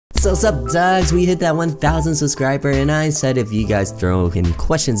So what's up, dogs? We hit that 1,000 subscriber, and I said if you guys throw any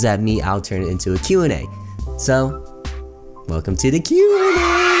questions at me, I'll turn it into a Q&A. So, welcome to the Q&A!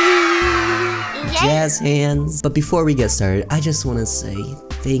 Jazz hands! But before we get started, I just want to say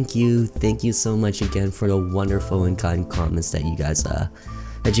thank you so much again for the wonderful and kind comments that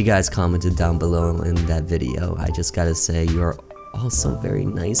you guys commented down below in that video. I just gotta say, you're also very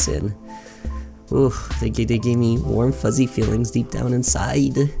nice, and ooh, they gave me warm fuzzy feelings deep down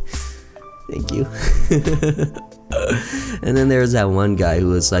inside. Thank you. And then there's that one guy who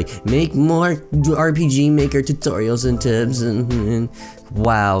was like, make more RPG Maker tutorials and tips, and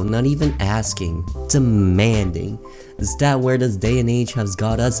wow, not even asking, demanding. Is that where this day and age has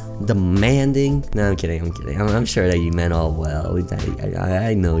got us? Demanding? No, I'm kidding. I'm sure that you meant all well.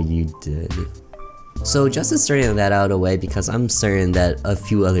 I know you did. So just to straighten that out of the way, because I'm certain that a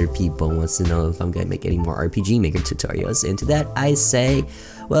few other people wants to know if I'm gonna make any more RPG Maker tutorials, and to that I say,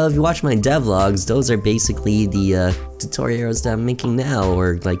 well, if you watch my devlogs, those are basically the tutorials that I'm making now,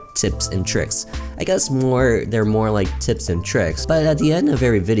 or like tips and tricks. I guess they're more like tips and tricks, but at the end of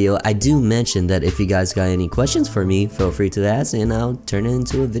every video, I do mention that if you guys got any questions for me, feel free to ask and I'll turn it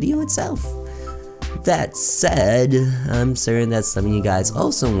into a video itself. That said, I'm certain that some of you guys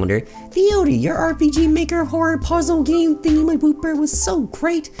also wonder, TheOdie, your RPG Maker horror puzzle game thingy-my-booper was so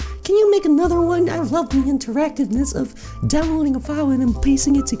great. Can you make another one? I love the interactiveness of downloading a file and then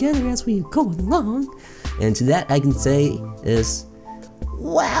pasting it together as we go along. And to that I can say is,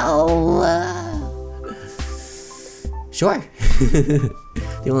 well, sure.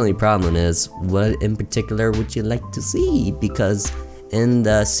 The only problem is, what in particular would you like to see? Because in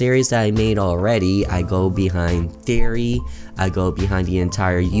the series that I made already, I go behind theory, I go behind the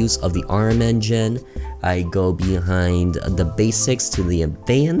entire use of the ARM engine, I go behind the basics to the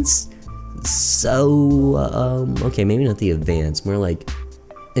advanced. So, okay, maybe not the advanced, more like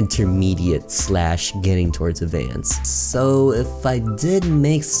intermediate / getting towards advanced. So if I did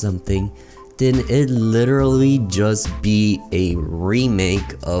make something, then it literally just be a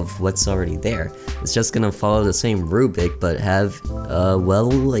remake of what's already there. It's just gonna follow the same rubric, but have,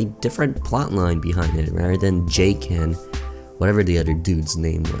 well, a different plotline behind it, rather than Jake and whatever the other dude's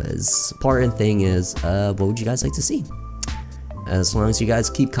name was. Important thing is, what would you guys like to see? As long as you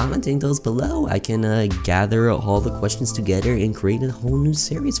guys keep commenting those below, I can gather all the questions together and create a whole new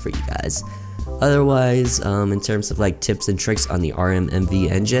series for you guys. Otherwise, in terms of like tips and tricks on the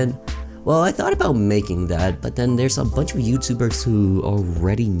RMMV engine, well, I thought about making that, but then there's a bunch of YouTubers who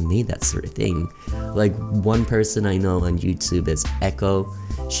already made that sort of thing. Like, one person I know on YouTube is Echo.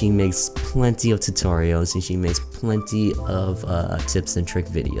 She makes plenty of tutorials and she makes plenty of tips and trick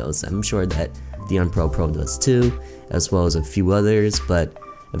videos. I'm sure that the Unpro Pro does too, as well as a few others, but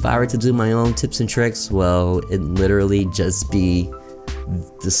if I were to do my own tips and tricks, well, it'd literally just be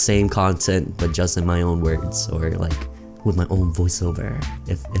the same content, but just in my own words, or like with my own voiceover,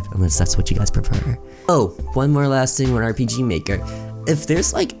 unless that's what you guys prefer. Oh, one more last thing with RPG Maker. If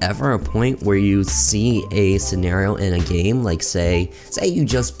there's like ever a point where you see a scenario in a game, like say you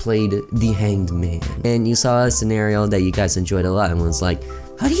just played The Hanged Man, and you saw a scenario that you guys enjoyed a lot and was like,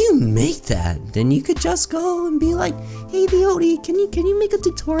 how do you make that? Then you could just go and be like, hey TheOdie, can you make a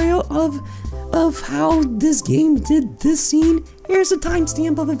tutorial of how this game did this scene? Here's a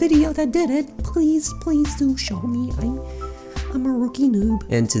timestamp of a video that did it. Please do show me. I'm a rookie noob.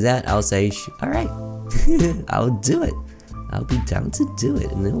 And to that I'll say, alright, I'll do it. I'll be down to do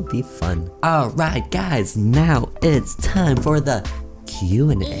it and it'll be fun. Alright guys, now it's time for the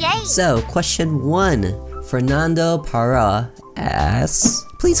Q&A. Yay. So question 1, Fernando Parra asks,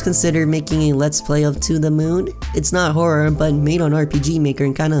 please consider making a let's play of To the Moon. It's not horror, but made on RPG Maker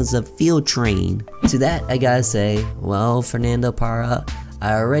and kinda as a field train. To that I gotta say, well, Fernando Parra,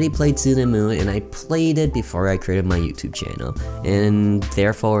 I already played To the Moon and I played it before I created my YouTube channel, and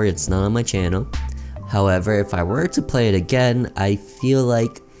therefore it's not on my channel. However, if I were to play it again, I feel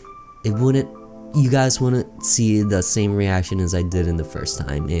like you guys wouldn't see the same reaction as I did in the first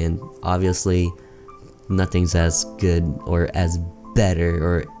time, and obviously nothing's as good or as better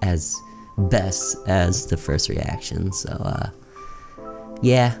or as best as the first reaction. So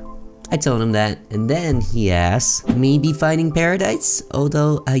yeah, I told him that, and then he asks, maybe Finding Paradise,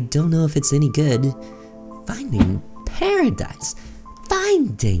 although I don't know if it's any good. Finding Paradise.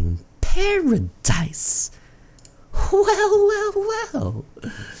 Well.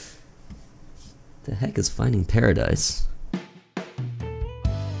 The heck is Finding Paradise?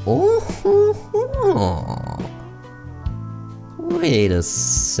 Oh, wait a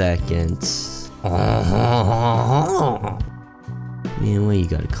second. Man, why you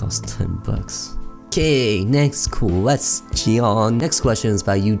gotta cost $10? Okay, next question. Next question is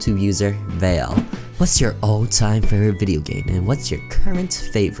by YouTube user Vale. What's your all-time favorite video game and what's your current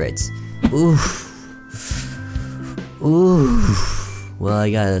favorite? Ooh. Well,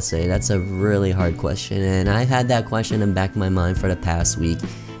 I gotta say, that's a really hard question, and I had that question in the back of my mind for the past week.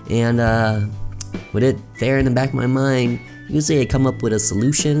 And with it there in the back of my mind, usually I come up with a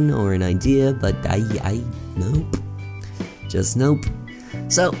solution or an idea, but nope. Just nope.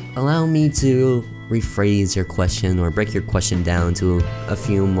 So, allow me to rephrase your question or break your question down to a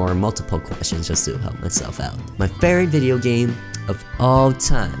few more multiple questions just to help myself out. My favorite video game of all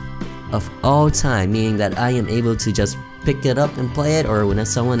time, meaning that I am able to just pick it up and play it, or when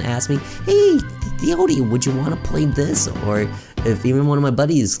someone asks me, hey, TheOdie, would you want to play this? Or if even one of my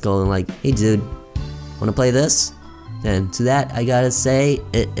buddies going like, hey dude, wanna play this? Then to that I gotta say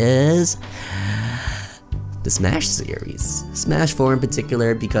it is the Smash series. Smash 4 in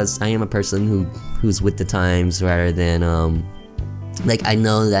particular, because I am a person who's with the times rather than like, I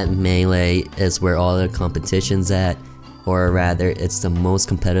know that Melee is where all the competition's at, or rather it's the most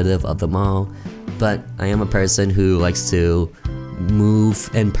competitive of them all, but I am a person who likes to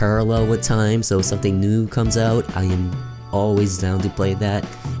move in parallel with time, so if something new comes out, I am always down to play that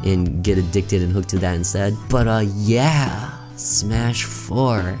and get addicted and hooked to that instead. But yeah, Smash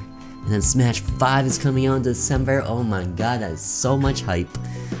 4. And then Smash 5 is coming out in December. Oh my god, that is so much hype.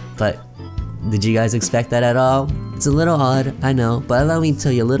 But did you guys expect that at all? It's a little odd, I know, but allow me to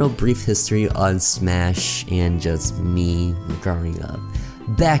tell you a little brief history on Smash and just me growing up.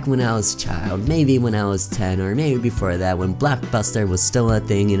 Back when I was a child, maybe when I was 10 or maybe before that, when Blockbuster was still a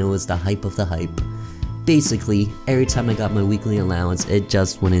thing and it was the hype of the hype. Basically, every time I got my weekly allowance, it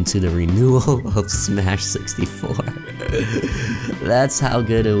just went into the renewal of Smash 64. That's how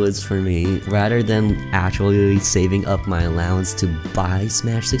good it was for me. Rather than actually saving up my allowance to buy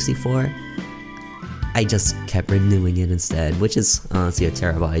Smash 64, I just kept renewing it instead, which is honestly a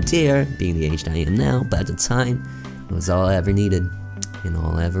terrible idea, being the age I am now, but at the time, it was all I ever needed, and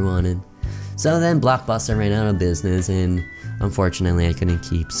all I ever wanted. So then Blockbuster ran out of business, and unfortunately I couldn't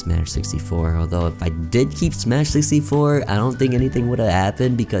keep Smash 64, although if I did keep Smash 64, I don't think anything would have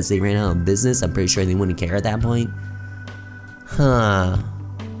happened because they ran out of business. I'm pretty sure they wouldn't care at that point. Huh.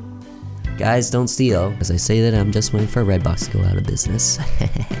 Guys, don't steal. As I say that, I'm just waiting for Redbox to go out of business.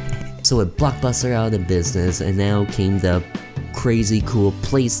 So with Blockbuster out of business, and now came the crazy cool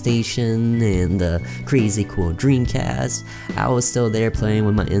PlayStation and the crazy cool Dreamcast, I was still there playing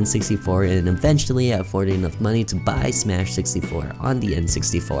with my N64, and eventually I afforded enough money to buy Smash 64 on the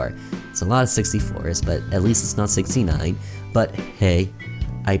N64. It's a lot of 64s, but at least it's not 69. But hey,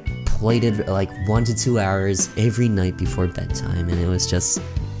 I played it like 1 to 2 hours every night before bedtime, and it was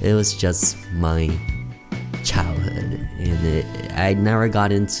just my childhood. And I never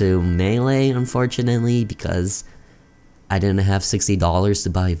got into Melee, unfortunately, because I didn't have $60 to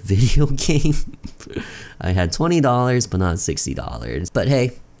buy a video game. I had $20, but not $60. But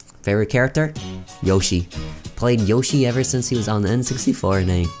hey, favorite character? Yoshi. Played Yoshi ever since he was on the N64,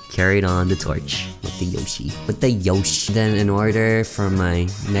 and I carried on the torch with the Yoshi. Then in order for my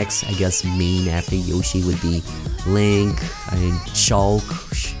next, I guess, main after Yoshi would be Link, Shulk,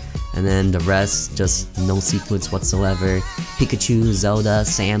 and then the rest, just no sequence whatsoever. Pikachu, Zelda,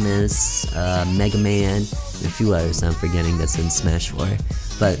 Samus, Mega Man, and a few others I'm forgetting that's in Smash 4.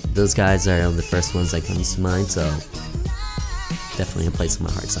 But those guys are the first ones that comes to mind, so definitely a place in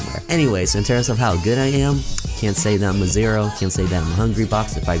my heart somewhere. Anyways, in terms of how good I am, can't say that I'm a 0, can't say that I'm a hungry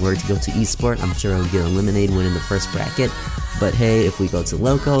box. If I were to go to eSport, I'm sure I would get eliminated winning the first bracket. But hey, if we go to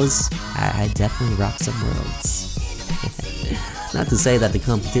Locos, I definitely rock some worlds. Not to say that the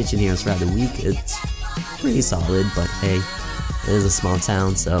competition here is rather weak, it's pretty solid, but hey, it is a small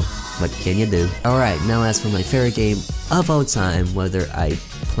town, so what can you do? Alright, now as for my favorite game of all time, whether I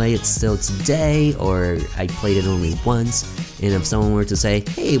play it still today or I played it only once, and if someone were to say,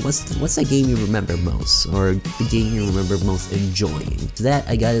 hey, what's that game you remember most, or the game you remember most enjoying? To that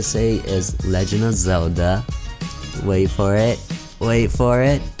I gotta say is Legend of Zelda, wait for it,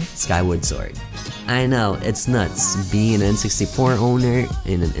 Skyward Sword. I know, it's nuts. Being an N64 owner,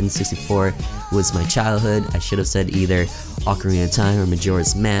 and an N64 was my childhood. I should have said either Ocarina of Time or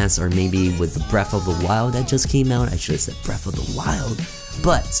Majora's Mask, or maybe with the Breath of the Wild that just came out, I should have said Breath of the Wild.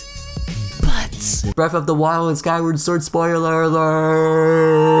 But Breath of the Wild and Skyward Sword, spoiler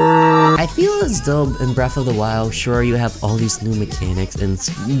alert! I feel as though in Breath of the Wild, sure, you have all these new mechanics, and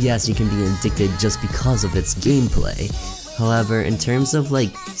yes, you can be addicted just because of its gameplay. However, in terms of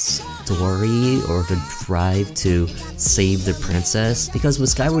like story or the drive to save the princess, because with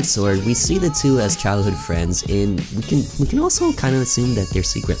Skyward Sword we see the two as childhood friends, and we can also kind of assume that they're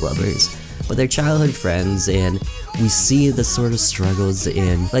secret lovers, but they're childhood friends, and we see the sort of struggles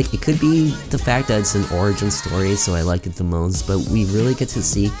in, like, it could be the fact that it's an origin story, so I like it the most, but we really get to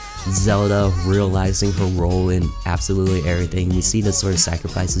see Zelda realizing her role in absolutely everything. We see the sort of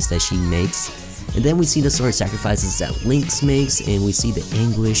sacrifices that she makes, and then we see the sort of sacrifices that Link makes, and we see the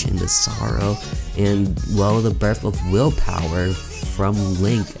anguish and the sorrow, and, well, the birth of willpower from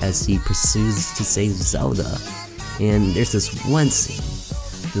Link as he pursues to save Zelda. And there's this one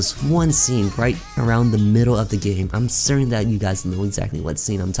scene right around the middle of the game. I'm certain that you guys know exactly what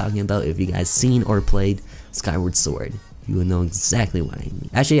scene I'm talking about. If you guys seen or played Skyward Sword, you will know exactly what I mean.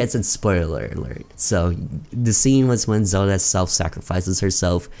 Actually, I said spoiler alert. So the scene was when Zelda self-sacrifices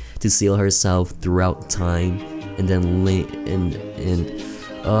herself to seal herself throughout time, and then Link,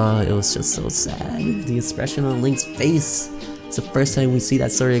 oh, it was just so sad. The expression on Link's face. It's the first time we see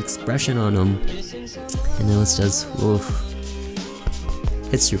that sort of expression on him, and it was just, oof.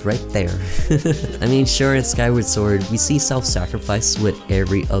 Hits you right there. I mean, sure, in Skyward Sword, we see self-sacrifice with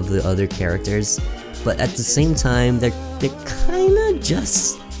every of the other characters, but at the same time, they're kinda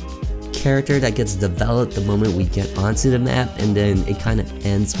just character that gets developed the moment we get onto the map, and then it kinda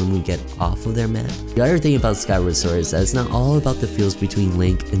ends when we get off of their map. The other thing about Skyward Sword is that it's not all about the feels between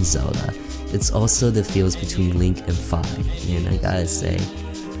Link and Zelda. It's also the feels between Link and Fi, and I gotta say,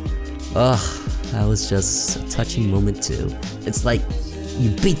 that was just a touching moment too. It's like, you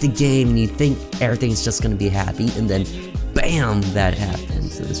beat the game and you think everything's just gonna be happy, and then BAM! That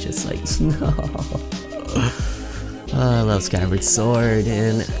happens. It's just like, no. Oh, I love Skyward Sword,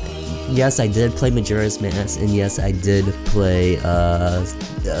 and yes, I did play Majora's Mask, and yes, I did play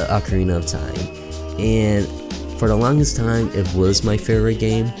Ocarina of Time, and for the longest time, it was my favorite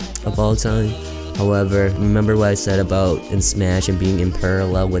game of all time. However, remember what I said about in Smash and being in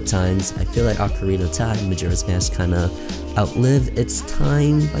parallel with times? I feel like Ocarina of Time, Majora's Mask kinda outlived its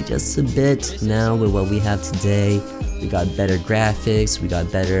time by just a bit. Now with what we have today, we got better graphics, we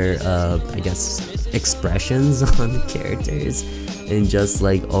got better, I guess, expressions on the characters, and just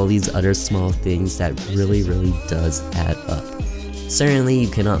like all these other small things that really does add up. Certainly you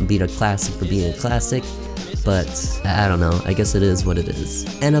cannot beat a classic for being a classic, but I don't know, I guess it is what it is.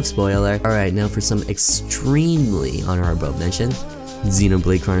 End of spoiler. Alright, now for some extremely honorable mention.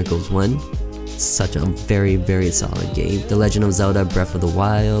 Xenoblade Chronicles 1. Such a very solid game. The Legend of Zelda Breath of the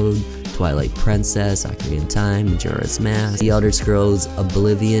Wild, Twilight Princess, Ocarina of Time, Majora's Mask, The Elder Scrolls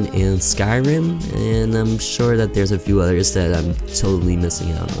Oblivion, and Skyrim, and I'm sure that there's a few others that I'm totally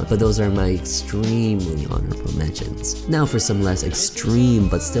missing out on, but those are my extremely honorable mentions. Now for some less extreme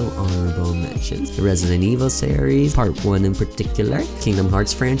but still honorable mentions. The Resident Evil series, Part 1 in particular, Kingdom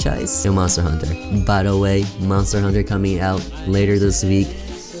Hearts franchise, and Monster Hunter. By the way, Monster Hunter coming out later this week.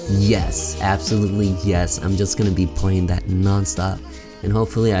 Yes, absolutely yes, I'm just gonna be playing that non-stop, and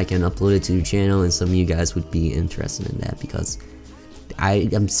hopefully I can upload it to the channel and some of you guys would be interested in that, because I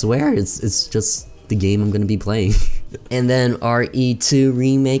swear it's just the game I'm gonna be playing. And then RE2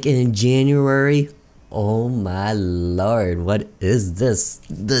 remake in January. Oh my lord, what is this?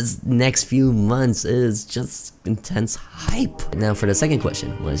 This next few months is just intense hype. Now for the second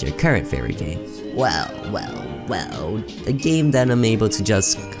question, what is your current favorite game? Well, a game that I'm able to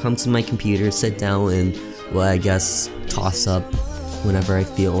just come to my computer, sit down, and, well, I guess toss up whenever I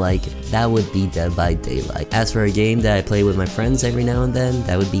feel like it. That would be Dead by Daylight. As for a game that I play with my friends every now and then,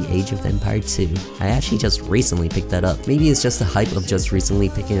 that would be Age of Empires 2. I actually just recently picked that up. Maybe it's just the hype of just recently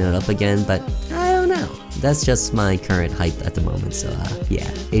picking it up again, but I don't know. That's just my current hype at the moment, so yeah.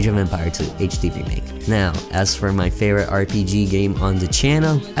 Age of Empires 2 HD Remake. Now, as for my favorite RPG game on the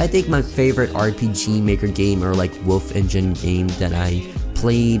channel, I think my favorite RPG Maker game, or like Wolf Engine game that I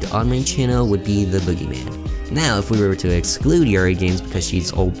played on my channel, would be The Boogeyman. Now, if we were to exclude Yuri games because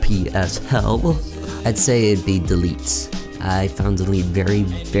she's OP as hell, I'd say it'd be Delete. I found Delete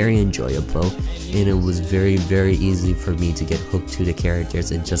very enjoyable, and it was very easy for me to get hooked to the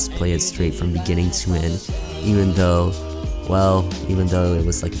characters and just play it straight from beginning to end, even though it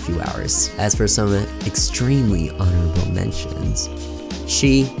was like a few hours. As for some extremely honorable mentions,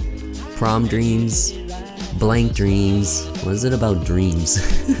 She, Prom Dreams, Blank Dreams, what is it about dreams?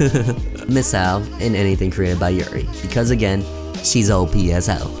 Miss Al, and anything created by Yuri, because again, she's OP as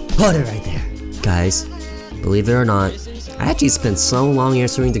hell. Hold it right there. Guys, believe it or not, I actually spent so long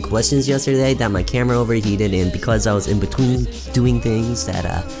answering the questions yesterday that my camera overheated, and because I was in between doing things that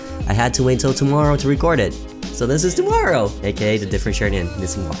I had to wait till tomorrow to record it. So this is tomorrow, aka the different shirt and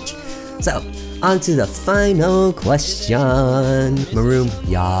missing watch. So, on to the final question. Maroon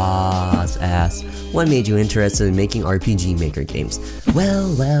Yas asks, what made you interested in making RPG Maker games?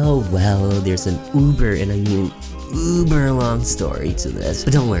 Well, there's an uber, and I mean uber long story to this,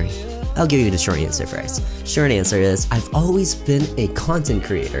 but don't worry. I'll give you the short answer first. Short answer is, I've always been a content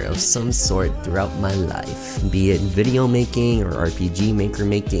creator of some sort throughout my life, be it video making or RPG maker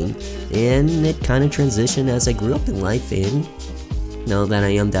making, and it kind of transitioned as I grew up in life, and now that I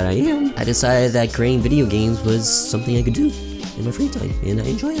am, I decided that creating video games was something I could do in my free time, and I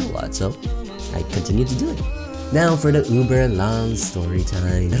enjoy it a lot, so I continue to do it. Now for the uber long story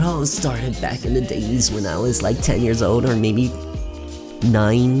time. It all started back in the days when I was like 10 years old, or maybe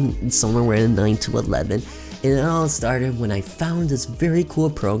 9, somewhere around 9 to 11, and it all started when I found this very cool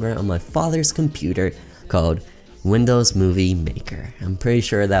program on my father's computer called Windows Movie Maker. I'm pretty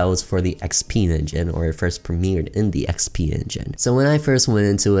sure that was for the XP engine, or it first premiered in the XP engine. So when I first went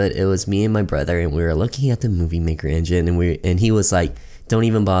into it, it was me and my brother, and we were looking at the Movie Maker engine, and he was like, don't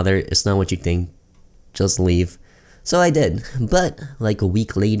even bother, it's not what you think, just leave. So I did, but like a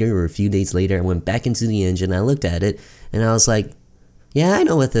week later or a few days later, I went back into the engine, I looked at it, and I was like, yeah, I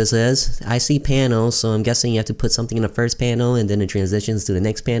know what this is. I see panels, so I'm guessing you have to put something in the first panel and then it transitions to the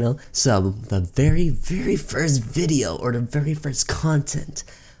next panel. So the very first video, or the very first content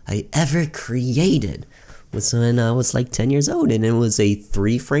I ever created was when I was like 10 years old, and it was a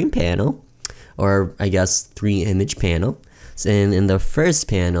 3-frame panel, or I guess 3-image panel. And in the first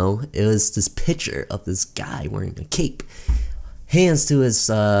panel, it was this picture of this guy wearing a cape, hands to his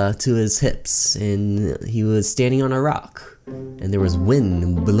hips, and he was standing on a rock. And there was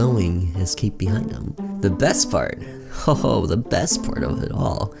wind blowing his cape behind him. The best part, the best part of it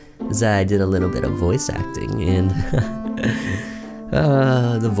all, is that I did a little bit of voice acting, and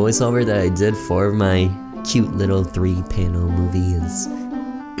the voiceover that I did for my cute little 3-panel movie is...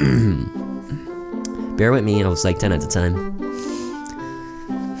 bear with me, I was like 10 at the time.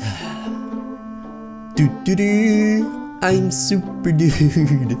 I'm super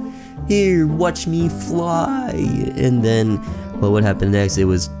dude. Here, watch me fly. And then what would happen next, it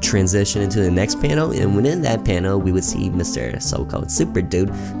was transition into the next panel, and within that panel we would see Mr. so-called super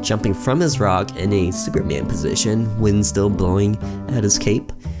dude jumping from his rock in a Superman position, wind still blowing at his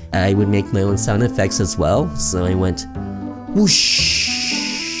cape. I would make my own sound effects as well, so I went whoosh,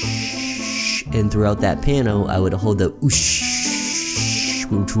 and throughout that panel I would hold the whoosh,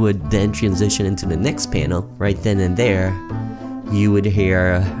 which would then transition into the next panel. Right then and there you would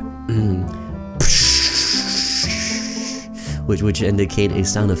hear which would indicate a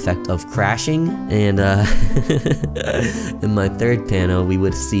sound effect of crashing, and in my third panel we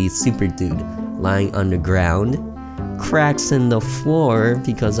would see Super Dude lying on the ground, cracks in the floor,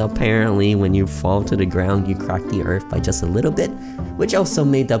 because apparently when you fall to the ground you crack the earth by just a little bit, which also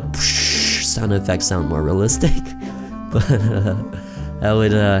made the sound effect sound more realistic. But I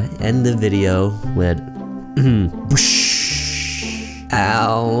would end the video with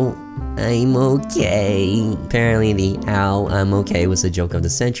ow, I'm okay. Apparently the ow, I'm okay was a joke of the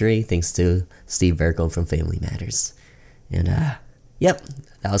century, thanks to Steve Urkel from Family Matters. And yep,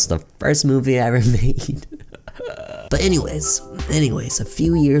 that was the first movie I ever made. But anyways, a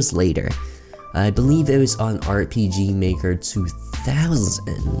few years later, I believe it was on RPG Maker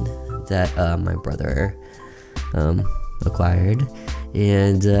 2000 that my brother acquired,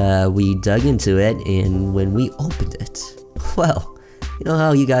 and we dug into it, and when we opened it, well, you know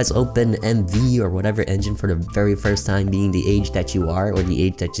how you guys open MV or whatever engine for the very first time, being the age that you are, or the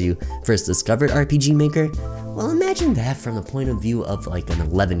age that you first discovered RPG Maker? Well, imagine that from the point of view of like an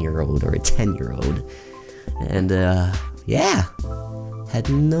 11-year-old or a 10-year-old. And yeah, had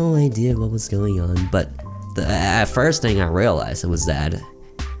no idea what was going on, but the first thing I realized was that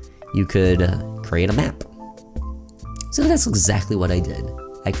you could create a map. So that's exactly what I did.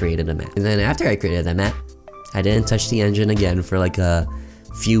 I created a map. And then after I created that map, I didn't touch the engine again for like a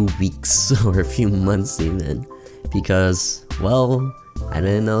few weeks or a few months even, because, well, I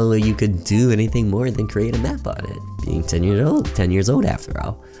didn't know you could do anything more than create a map on it, being 10 years old after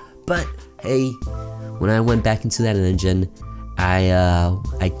all. But hey, when I went back into that engine,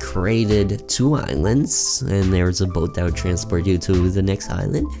 I created 2 islands, and there was a boat that would transport you to the next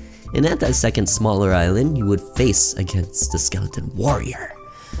island, and at that second smaller island you would face against the skeleton warrior.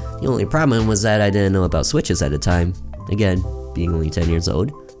 The only problem was that I didn't know about switches at the time. Again, being only 10 years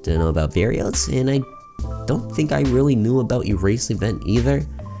old, didn't know about variants, and I don't think I really knew about erase event either.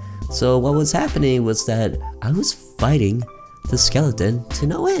 So what was happening was that I was fighting the skeleton to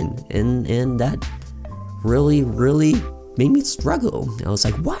no end, and that really made me struggle. I was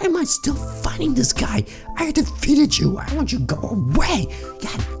like, why am I still fighting this guy? I defeated you. I want you to go away.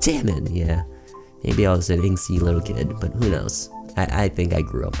 God damn it. Yeah, maybe I was an angsty little kid, but who knows. I think I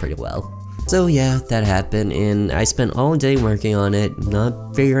grew up pretty well. So yeah, that happened, and I spent all day working on it,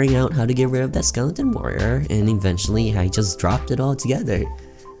 not figuring out how to get rid of that skeleton warrior, and eventually I just dropped it all together.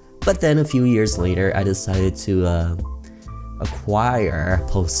 But then a few years later, I decided to acquire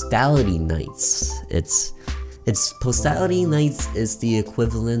Postality Knights. It's Postality Knights is the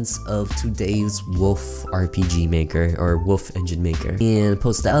equivalent of today's Wolf RPG Maker or Wolf Engine Maker, and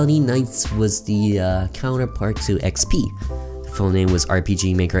Postality Knights was the counterpart to XP. The full name was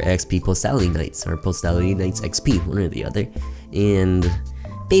RPG Maker XP Postality Knights, or Postality Knights XP, one or the other. And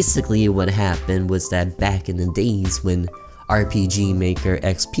basically what happened was that back in the days when RPG Maker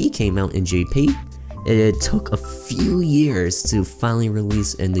XP came out in JP, it took a few years to finally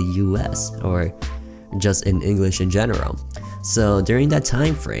release in the US, or just in English in general. So during that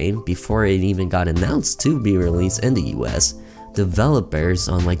time frame, before it even got announced to be released in the US, developers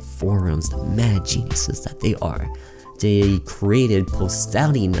on like forums, the mad geniuses that they are, they created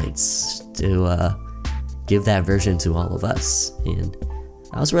Postality Knights to give that version to all of us. And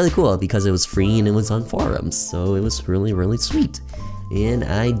that was really cool because it was free and it was on forums, so it was really sweet. And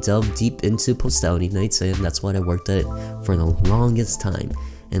I delved deep into Postality Knights, and that's what I worked at for the longest time.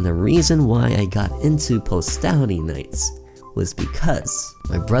 And the reason why I got into Postality Knights was because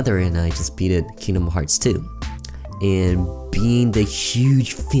my brother and I just beat Kingdom Hearts 2. And being the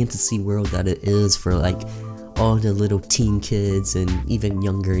huge fantasy world that it is for like all the little teen kids and even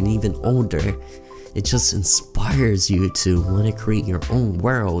younger and even older, it just inspires you to want to create your own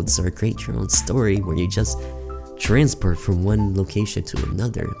worlds or create your own story where you just transport from one location to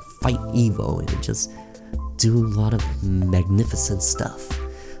another, fight evil, and just do a lot of magnificent stuff.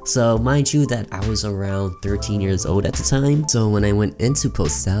 So mind you that I was around 13 years old at the time, so when I went into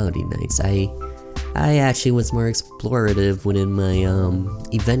Postality Knights, I actually was more explorative within my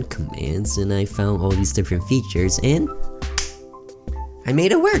event commands, and I found all these different features, and I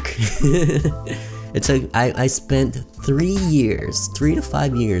made it work. It took, I spent 3 to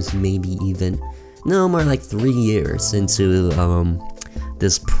 5 years, maybe even, no, more like 3 years into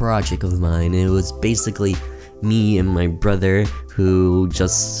this project of mine. It was basically me and my brother who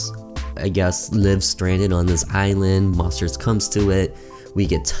just, I guess, lives stranded on this island. Monsters comes to it. We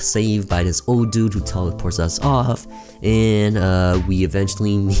get saved by this old dude who teleports us off, and we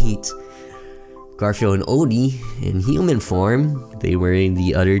eventually meet Garfield and Odie in human form. They were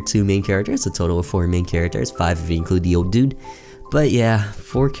the other 2 main characters, a total of 4 main characters, 5 if you include the old dude. But yeah,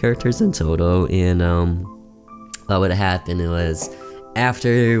 4 characters in total, and what would happen was,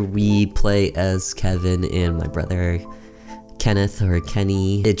 after we play as Kevin and my brother Kenneth or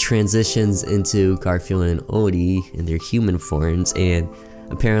Kenny, it transitions into Garfield and Odie in their human forms, and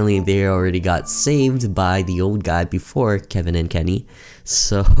apparently they already got saved by the old guy before Kevin and Kenny,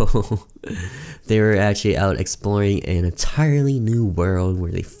 so they were actually out exploring an entirely new world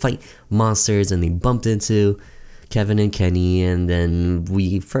where they fight monsters, and they bumped into Kevin and Kenny, and then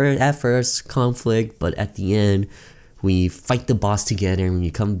we, at first, conflict, but at the end, we fight the boss together and we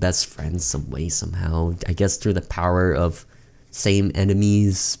become best friends some way, somehow. I guess through the power of same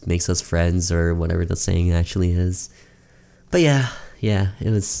enemies makes us friends, or whatever the saying actually is. But yeah,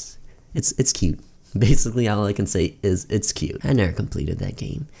 it's cute. Basically, all I can say is it's cute. I never completed that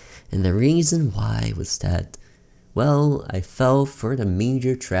game, and the reason why was that, well, I fell for the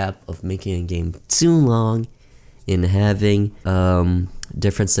major trap of making a game too long in having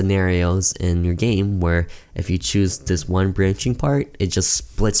different scenarios in your game, where if you choose this one branching part, it just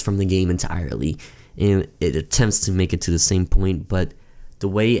splits from the game entirely, and it attempts to make it to the same point, but the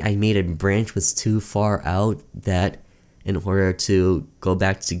way I made it branch was too far out that in order to go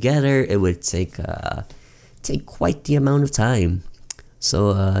back together, it would take quite the amount of time.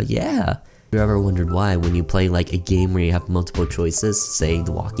 So yeah. If you ever wondered why, when you play like a game where you have multiple choices, say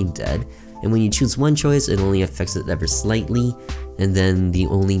The Walking Dead, and when you choose one choice, it only affects it ever slightly, and then the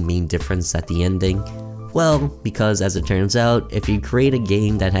only main difference at the ending? Well, because as it turns out, if you create a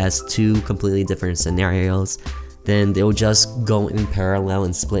game that has 2 completely different scenarios, then they'll just go in parallel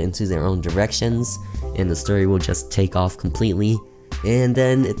and split into their own directions, and the story will just take off completely, and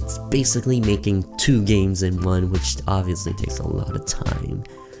then it's basically making 2 games in one, which obviously takes a lot of time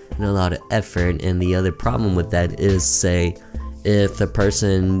and a lot of effort. And the other problem with that is, say, if the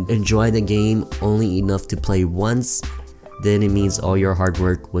person enjoyed the game only enough to play once, then it means all your hard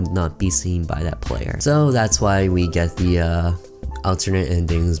work would not be seen by that player. So that's why we get the alternate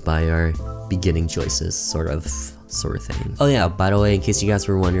endings by our beginning choices, sort of thing. Oh yeah, by the way, in case you guys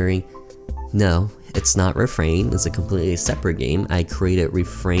were wondering, No, it's not Refrain. It's a completely separate game. I created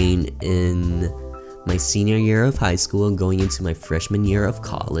Refrain in my senior year of high school and going into my freshman year of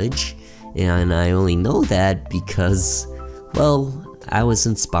college. And I only know that because, well, I was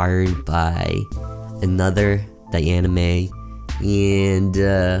inspired by another, the anime,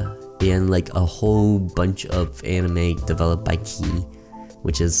 and like a whole bunch of anime developed by Key,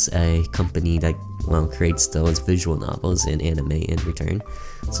 which is a company that, well, creates those visual novels and anime in return.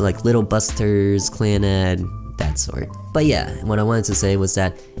 So like Little Busters, QnA, that sort. But yeah, what I wanted to say was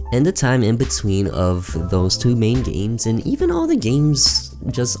that in the time in between of those two main games, and even all the games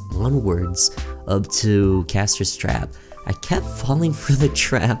just onwards up to Caster's Trap, I kept falling for the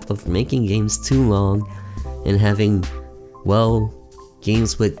trap of making games too long and having, well,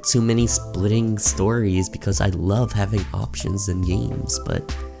 games with too many splitting stories because I love having options in games.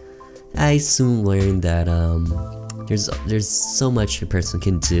 But I soon learned that there's so much a person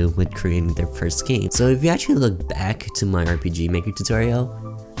can do with creating their first game. So if you actually look back to my RPG Maker tutorial,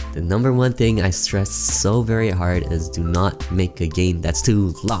 the number one thing I stress so very hard is do not make a game that's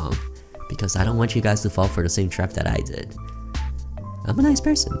too long, because I don't want you guys to fall for the same trap that I did. I'm a nice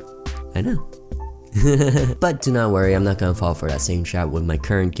person, I know. But do not worry, I'm not gonna fall for that same trap with my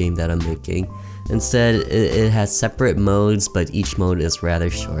current game that I'm making. Instead, it has separate modes, but each mode is rather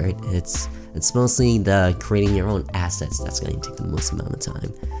short. It's mostly the creating your own assets that's going to take the most amount of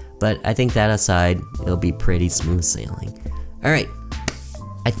time. But I think that aside, it'll be pretty smooth sailing. Alright,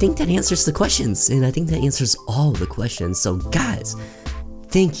 I think that answers the questions, and I think that answers all the questions. So guys,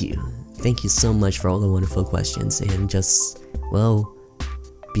 thank you. Thank you so much for all the wonderful questions and just, well,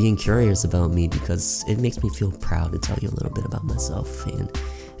 being curious about me, because it makes me feel proud to tell you a little bit about myself. And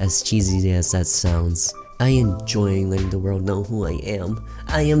as cheesy as that sounds, I enjoy letting the world know who I am.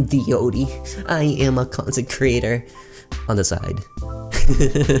 I am TheOdie. I am a content creator on the side.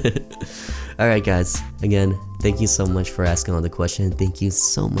 Alright guys, again, thank you so much for asking all the questions. Thank you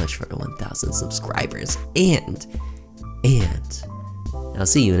so much for the 1,000 subscribers. And I'll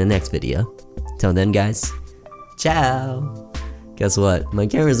see you in the next video. Till then guys, ciao! Guess what? My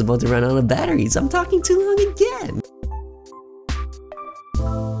camera's about to run out of batteries. I'm talking too long again!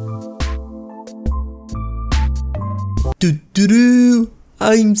 Do-do-do!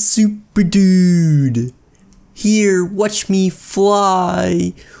 I'm Super Dude! Here, watch me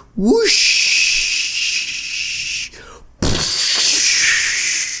fly! Whoosh!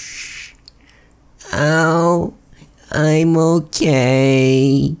 Ow! I'm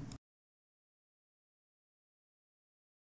okay.